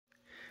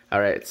All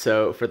right,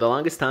 so for the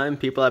longest time,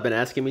 people have been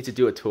asking me to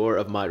do a tour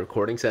of my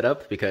recording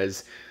setup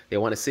because they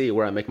want to see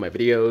where I make my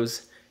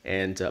videos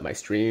and my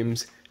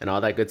streams and all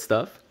that good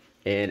stuff.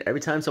 And every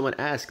time someone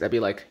asks, I'd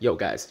be like, yo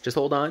guys, just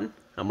hold on.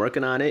 I'm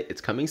working on it.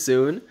 It's coming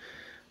soon.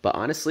 But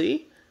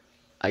honestly,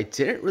 I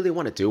didn't really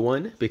want to do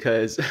one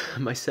because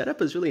my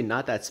setup is really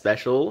not that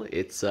special.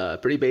 It's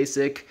pretty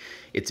basic.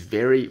 It's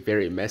very,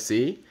 very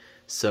messy.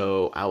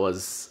 So I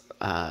was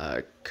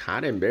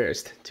kind of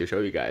embarrassed to show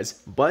you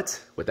guys. But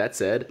with that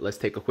said, let's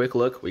take a quick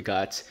look. We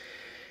got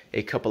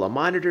a couple of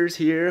monitors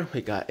here.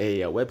 We got a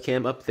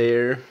webcam up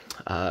there.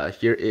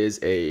 Here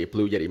is a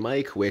Blue Yeti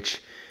mic,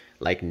 which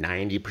like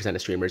 90%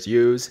 of streamers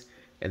use.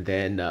 And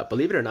then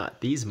believe it or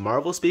not, these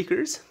Marvel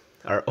speakers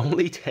are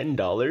only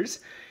 $10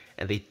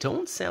 and they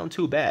don't sound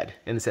too bad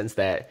in the sense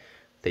that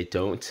they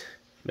don't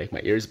make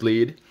my ears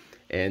bleed.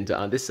 And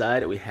on this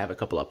side, we have a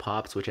couple of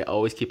pops, which I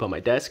always keep on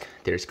my desk.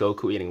 There's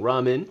Goku eating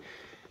ramen,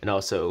 and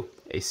also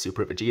a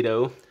Super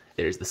Vegito.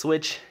 There's the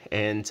Switch,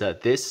 and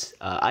this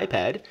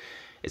iPad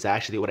is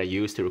actually what I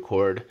use to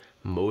record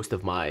most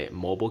of my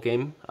mobile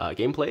game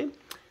gameplay.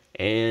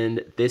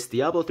 And this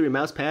Diablo 3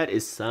 mousepad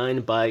is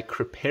signed by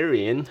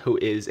Kriparian, who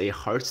is a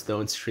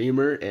Hearthstone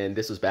streamer, and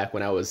this was back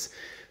when I was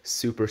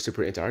super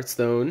into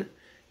Hearthstone.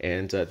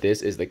 And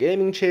this is the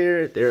gaming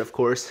chair. There, of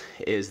course,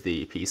 is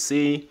the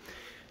PC.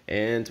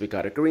 And we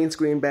got a green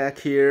screen back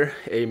here,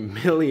 a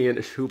million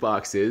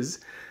shoeboxes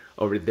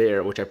over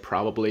there, which I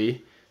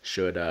probably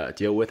should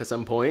deal with at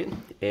some point.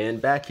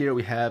 And back here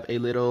we have a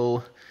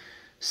little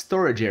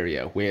storage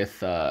area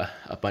with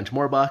a bunch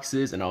more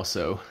boxes and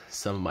also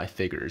some of my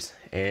figures.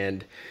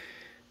 And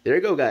there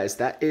you go, guys.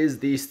 That is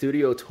the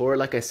studio tour.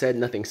 Like I said,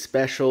 nothing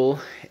special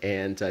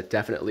and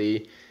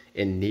definitely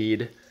in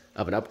need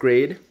of an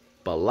upgrade.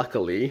 But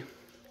luckily,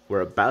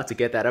 we're about to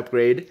get that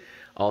upgrade,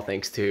 all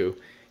thanks to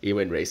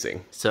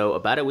EwinRacing. So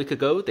about a week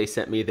ago, they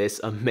sent me this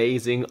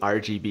amazing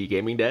RGB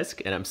gaming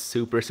desk, and I'm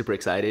super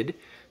excited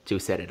to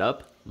set it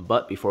up.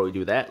 But before we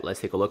do that, let's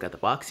take a look at the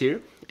box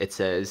here. It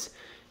says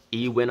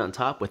Ewin on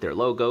top with their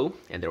logo,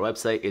 and their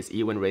website is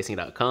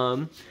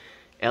EwinRacing.com.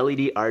 LED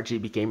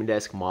RGB gaming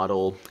desk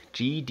model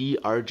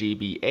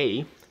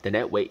GDRGBA. The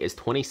net weight is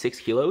 26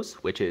 kilos,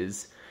 which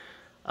is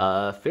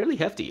fairly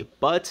hefty,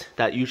 but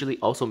that usually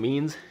also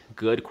means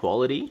good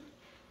quality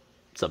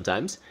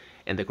sometimes.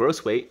 And the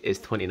gross weight is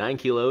 29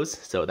 kilos,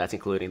 so that's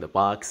including the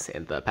box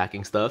and the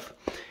packing stuff.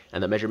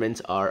 And the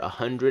measurements are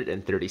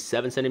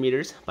 137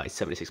 centimeters by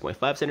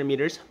 76.5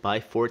 centimeters by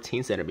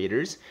 14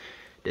 centimeters.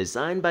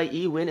 Designed by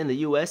Ewin in the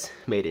US,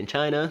 made in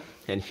China.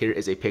 And here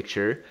is a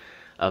picture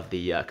of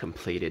the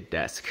completed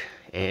desk.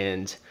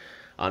 And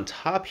on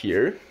top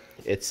here,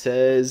 it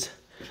says,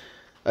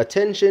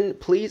 attention,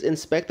 please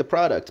inspect the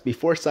product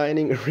before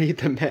signing. Read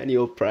the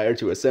manual prior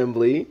to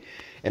assembly.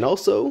 And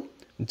also,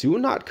 do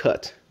not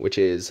cut, which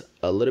is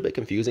a little bit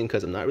confusing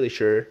because I'm not really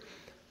sure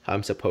how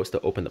I'm supposed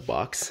to open the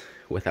box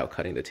without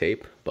cutting the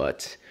tape,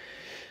 but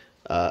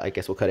I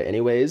guess we'll cut it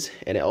anyways.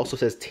 And it also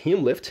says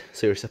team lift,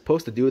 so you're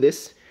supposed to do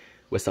this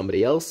with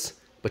somebody else,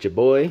 but your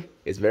boy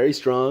is very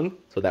strong,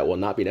 so that will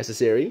not be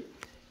necessary.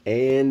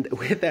 And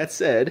with that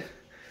said,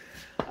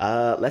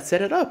 let's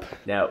set it up.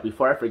 Now,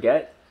 before I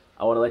forget,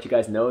 I want to let you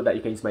guys know that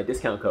you can use my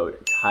discount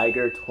code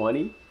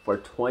TIGER20 for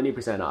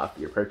 20% off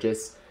your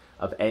purchase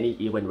of any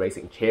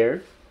EwinRacing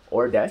chair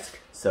or desk.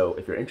 So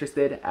if you're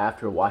interested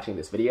after watching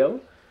this video,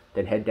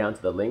 then head down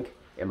to the link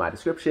in my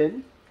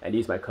description and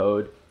use my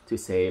code to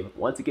save,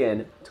 once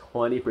again,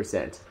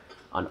 20%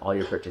 on all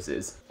your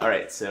purchases. All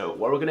right, so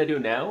what we're gonna do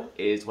now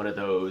is one of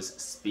those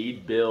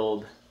speed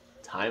build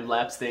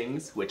time-lapse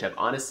things, which I've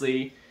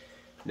honestly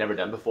never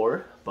done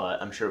before, but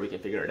I'm sure we can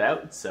figure it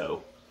out.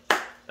 So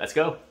let's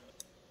go.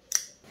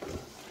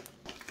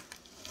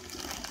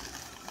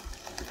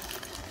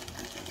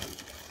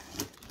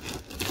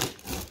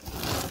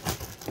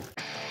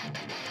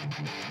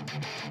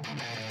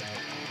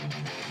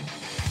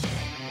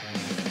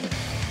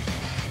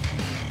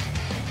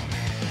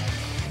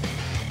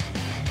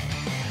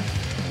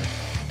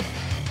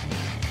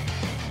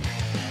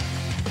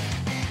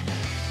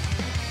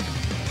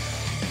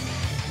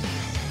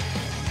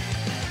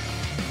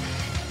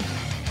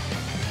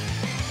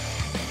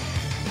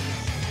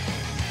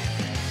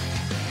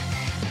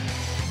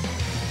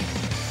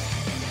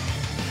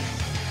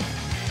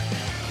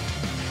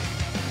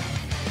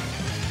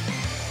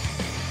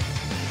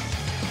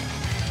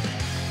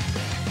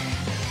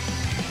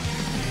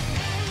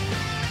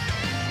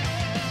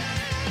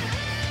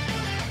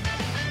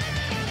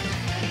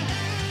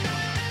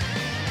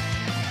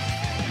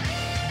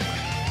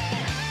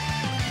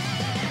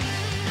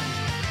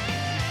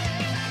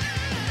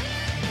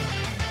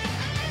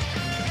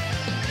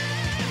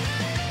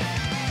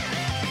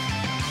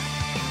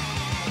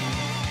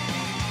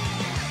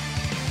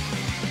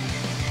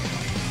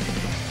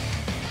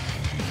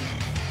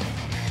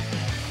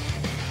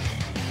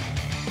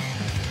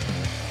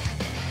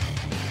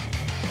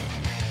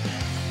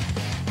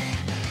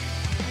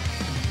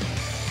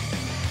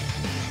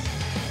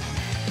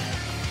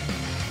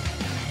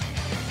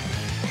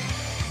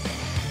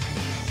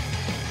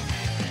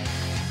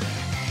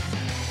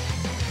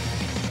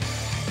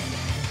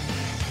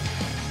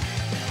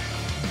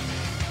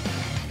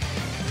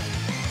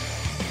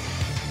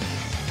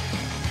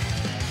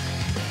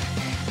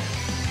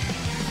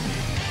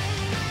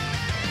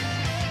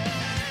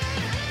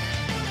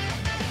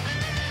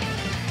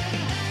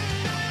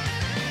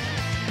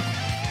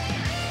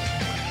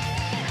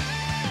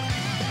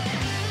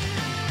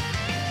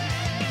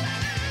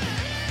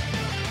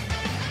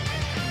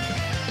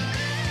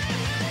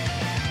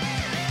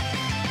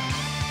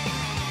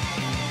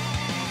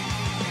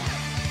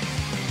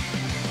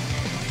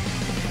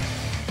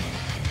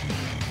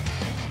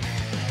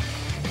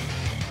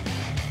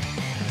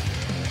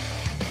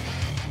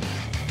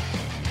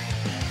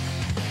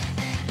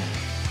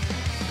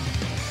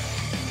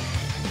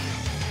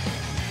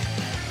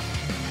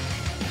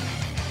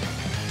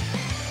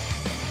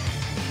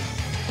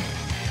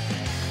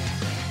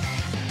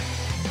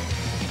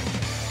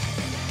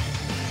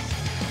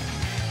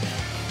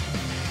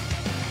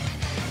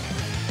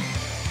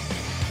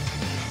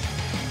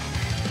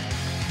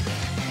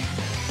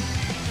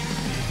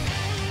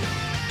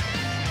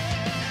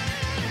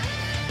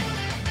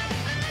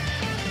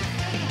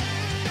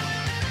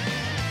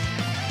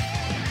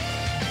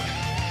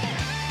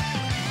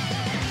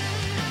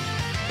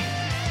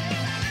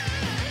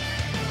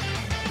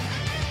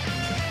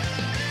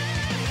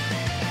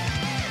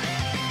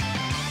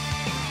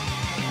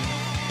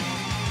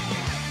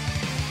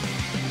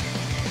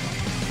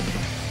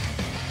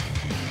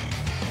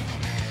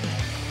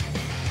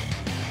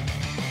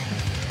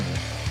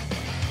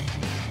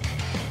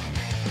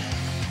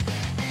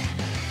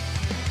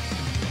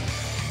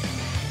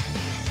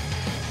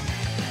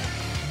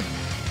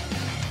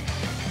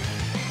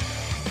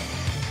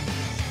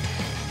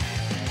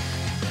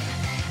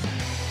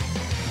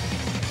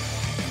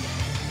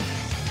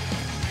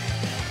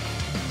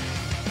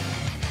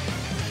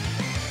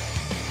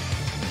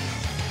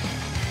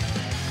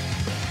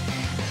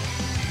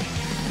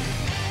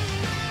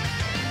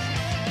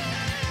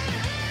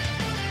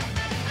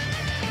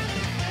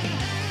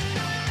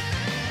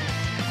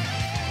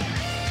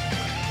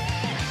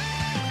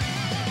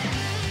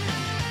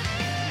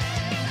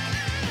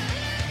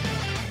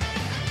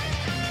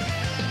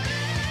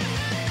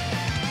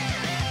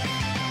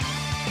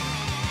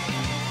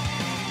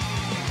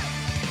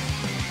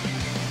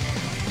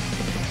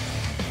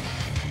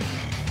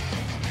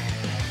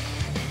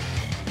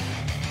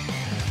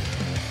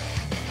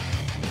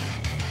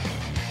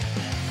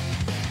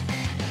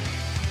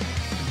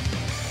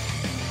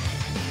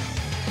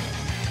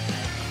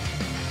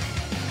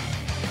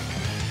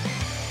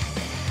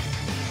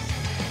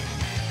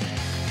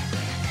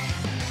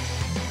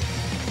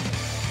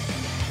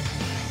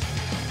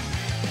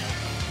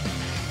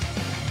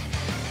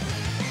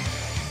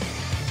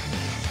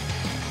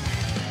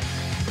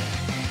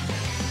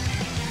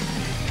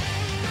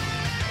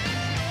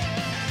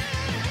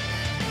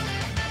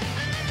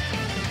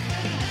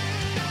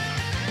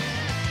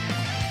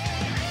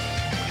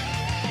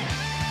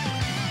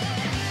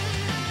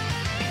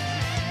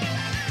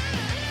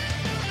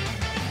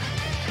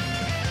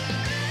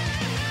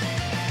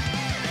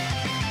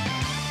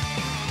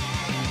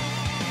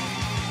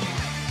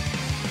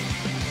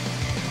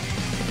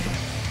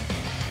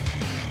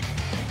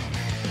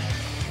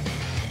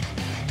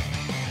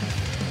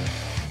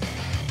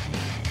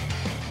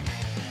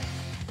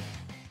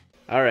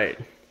 All right,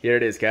 here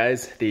it is,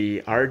 guys.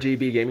 The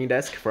RGB gaming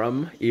desk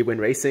from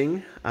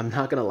EwinRacing. I'm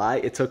not gonna lie,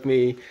 it took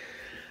me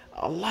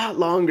a lot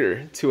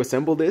longer to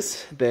assemble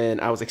this than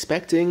I was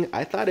expecting.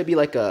 I thought it'd be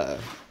like a,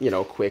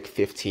 quick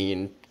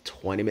 15,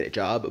 20-minute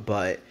job,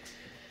 but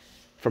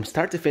from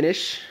start to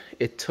finish,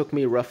 it took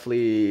me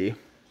roughly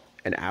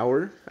an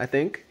hour, I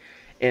think.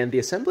 And the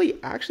assembly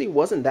actually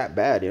wasn't that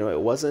bad. It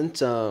wasn't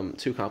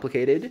too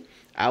complicated.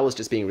 I was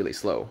just being really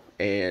slow.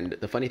 And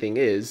the funny thing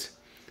is,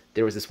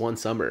 there was this one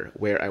summer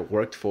where I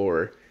worked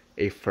for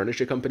a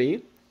furniture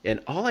company, and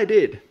all I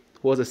did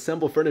was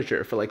assemble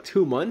furniture for like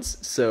 2 months.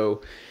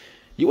 So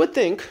you would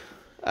think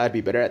I'd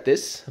be better at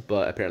this,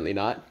 but apparently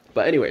not.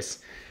 But anyways,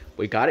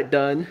 we got it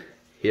done.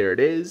 Here it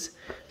is.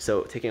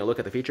 So taking a look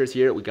at the features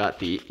here, we got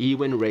the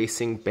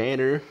EwinRacing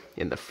banner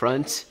in the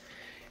front,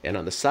 and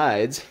on the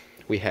sides,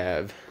 we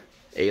have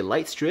a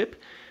light strip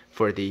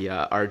for the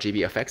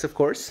RGB effects, of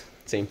course.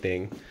 Same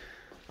thing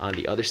on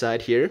the other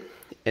side here.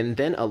 And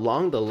then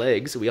along the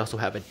legs, we also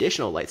have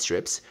additional light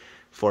strips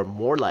for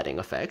more lighting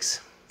effects.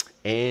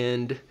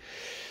 And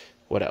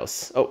what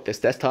else? Oh, this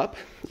desktop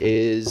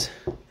is,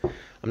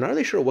 I'm not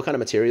really sure what kind of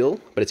material,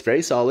 but it's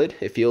very solid.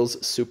 It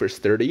feels super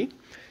sturdy.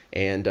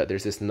 And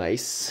there's this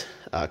nice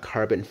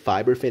carbon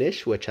fiber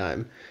finish, which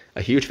I'm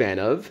a huge fan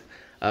of.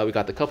 We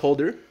got the cup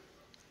holder,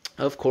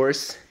 of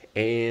course,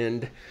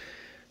 and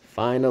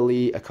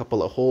finally a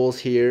couple of holes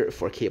here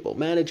for cable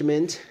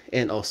management,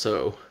 and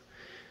also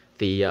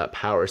the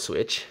power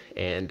switch,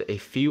 and a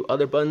few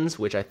other buttons,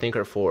 which I think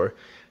are for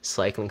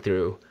cycling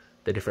through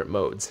the different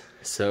modes.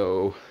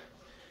 So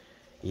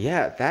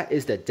yeah, that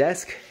is the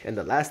desk. And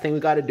the last thing we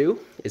got to do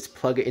is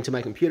plug it into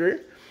my computer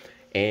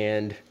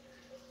and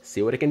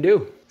see what it can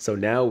do. So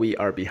now we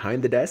are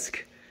behind the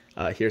desk.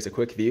 Here's a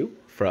quick view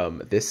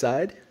from this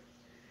side.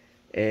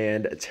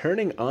 And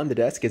turning on the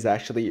desk is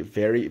actually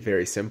very,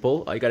 very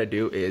simple. All you got to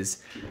do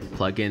is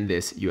plug in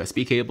this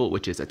USB cable,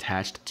 which is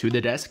attached to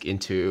the desk,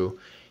 into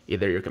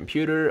either your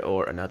computer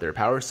or another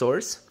power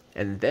source,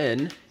 and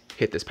then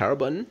hit this power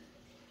button,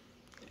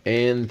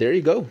 and there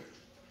you go.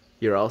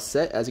 You're all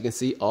set. As you can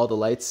see, all the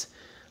lights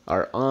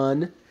are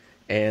on,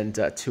 and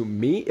to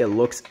me, it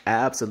looks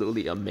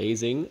absolutely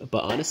amazing.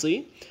 But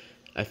honestly,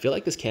 I feel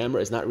like this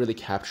camera is not really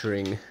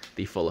capturing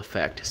the full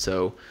effect.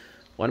 So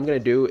what I'm gonna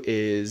do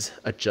is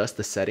adjust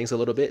the settings a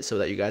little bit so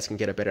that you guys can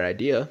get a better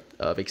idea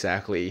of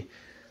exactly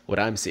what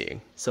I'm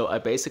seeing. So I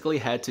basically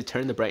had to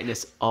turn the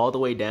brightness all the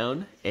way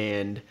down,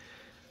 and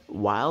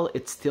while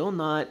it's still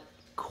not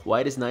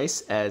quite as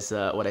nice as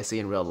what I see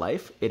in real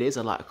life, it is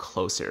a lot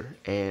closer,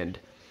 and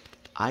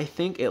I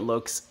think it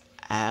looks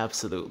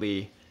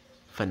absolutely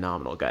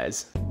phenomenal,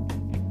 guys.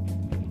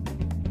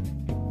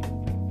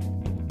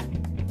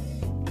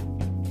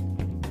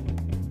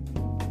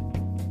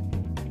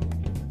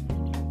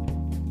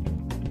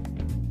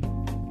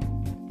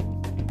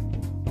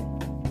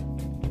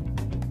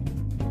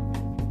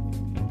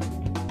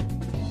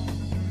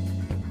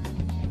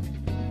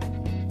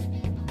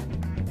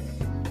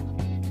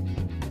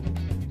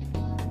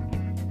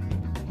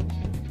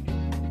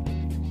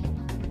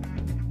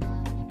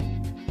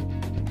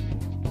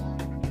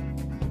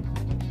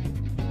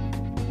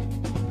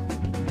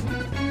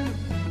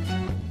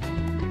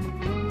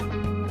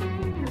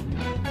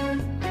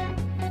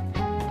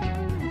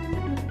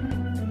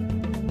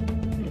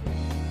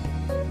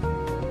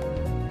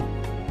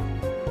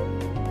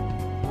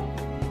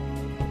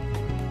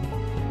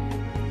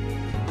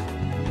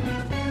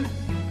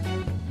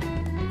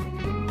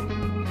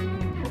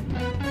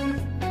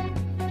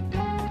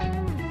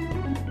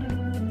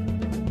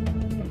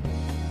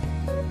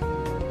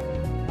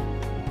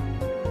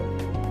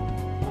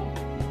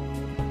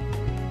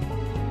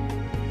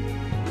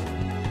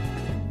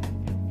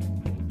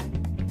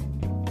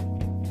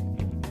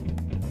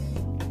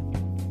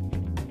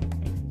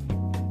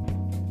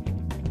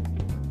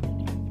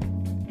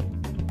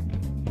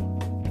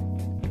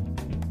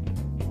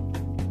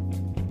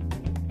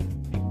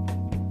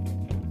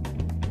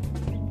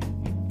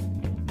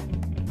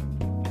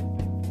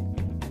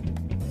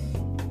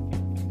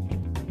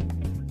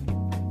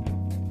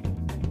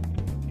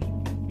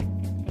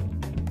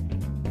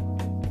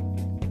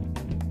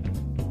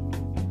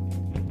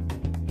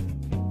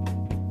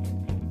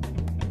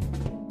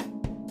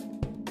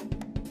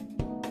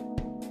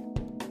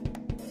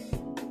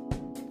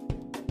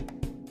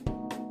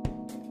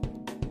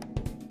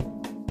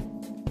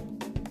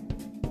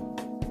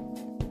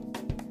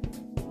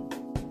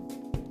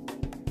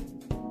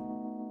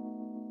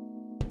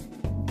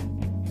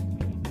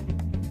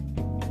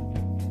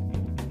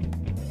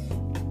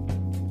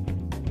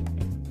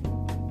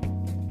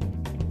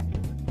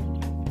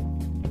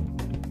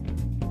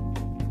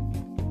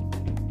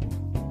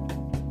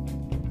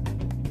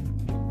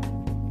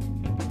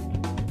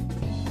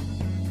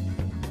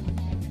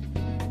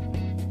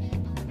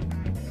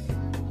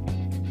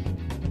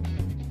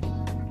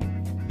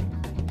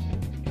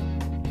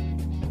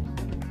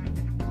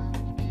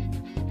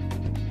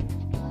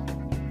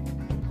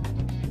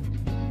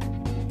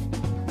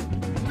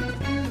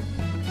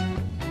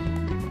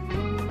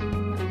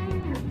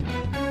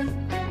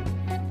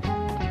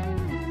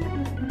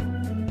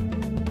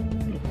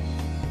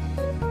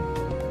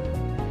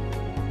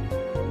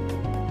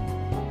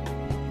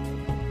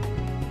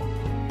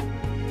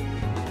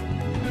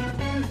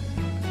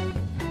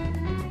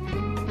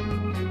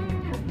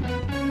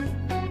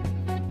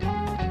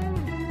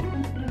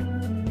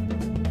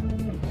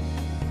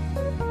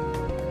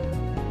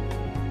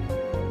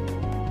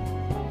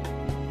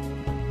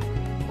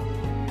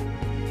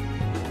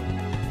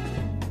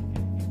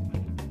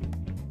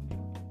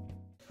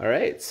 All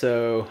right,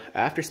 so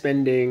after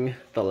spending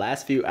the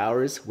last few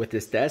hours with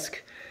this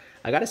desk,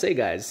 I gotta say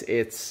guys,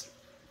 it's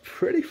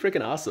pretty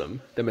freaking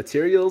awesome. The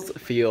materials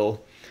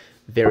feel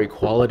very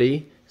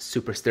quality,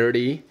 super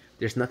sturdy.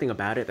 There's nothing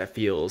about it that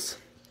feels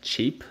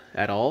cheap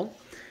at all.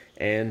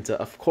 And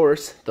of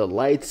course, the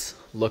lights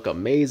look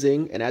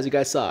amazing. And as you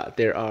guys saw,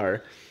 there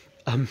are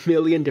a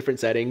million different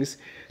settings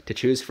to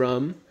choose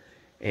from.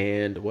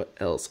 And what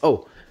else?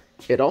 Oh,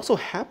 it also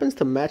happens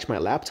to match my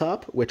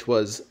laptop, which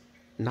was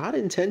not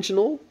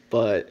intentional,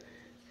 but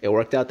it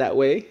worked out that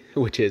way,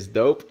 which is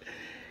dope.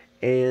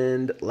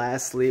 And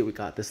lastly, we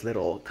got this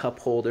little cup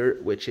holder,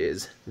 which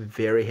is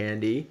very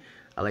handy.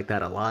 I like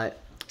that a lot.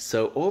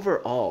 So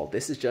overall,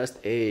 this is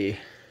just a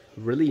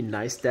really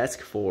nice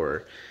desk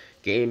for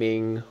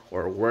gaming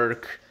or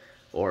work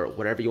or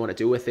whatever you want to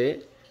do with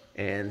it.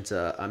 And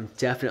I'm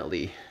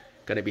definitely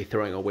going to be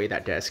throwing away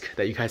that desk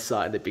that you guys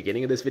saw in the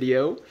beginning of this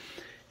video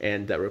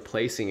and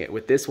replacing it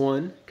with this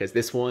one, because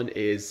this one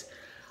is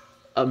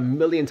a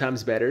million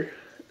times better.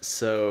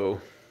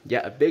 So yeah,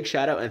 a big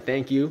shout out and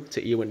thank you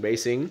to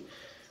EwinRacing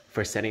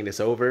for sending this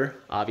over.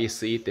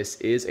 Obviously, this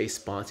is a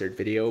sponsored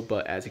video,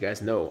 but as you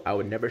guys know, I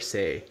would never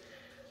say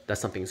that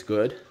something's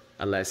good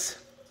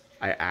unless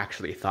I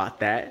actually thought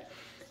that.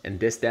 And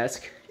this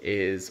desk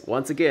is,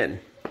 once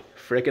again,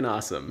 freaking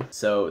awesome.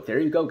 So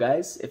there you go,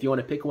 guys. If you want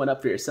to pick one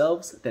up for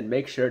yourselves, then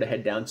make sure to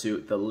head down to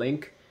the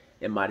link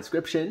in my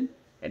description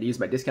and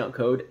use my discount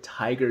code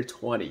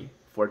TIGER20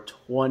 for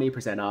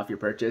 20% off your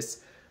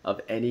purchase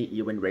of any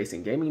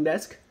EwinRacing gaming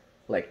desk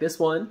like this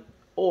one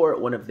or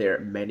one of their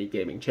many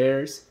gaming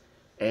chairs.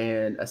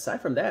 And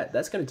aside from that,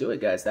 that's gonna do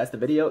it, guys. That's the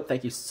video.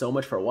 Thank you so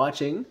much for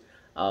watching.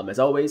 As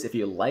always, if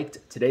you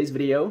liked today's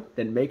video,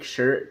 then make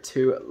sure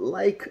to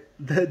like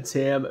the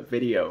damn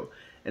video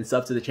and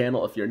sub to the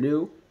channel if you're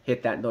new.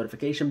 Hit that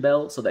notification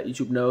bell so that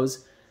YouTube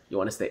knows you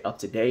want to stay up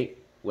to date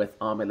with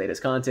all my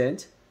latest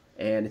content.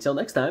 And until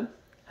next time,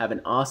 have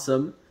an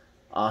awesome,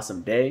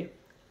 awesome day.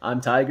 I'm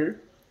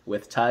Tiger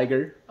with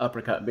Tiger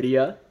Uppercut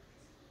Media,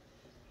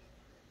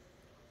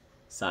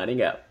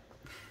 signing out.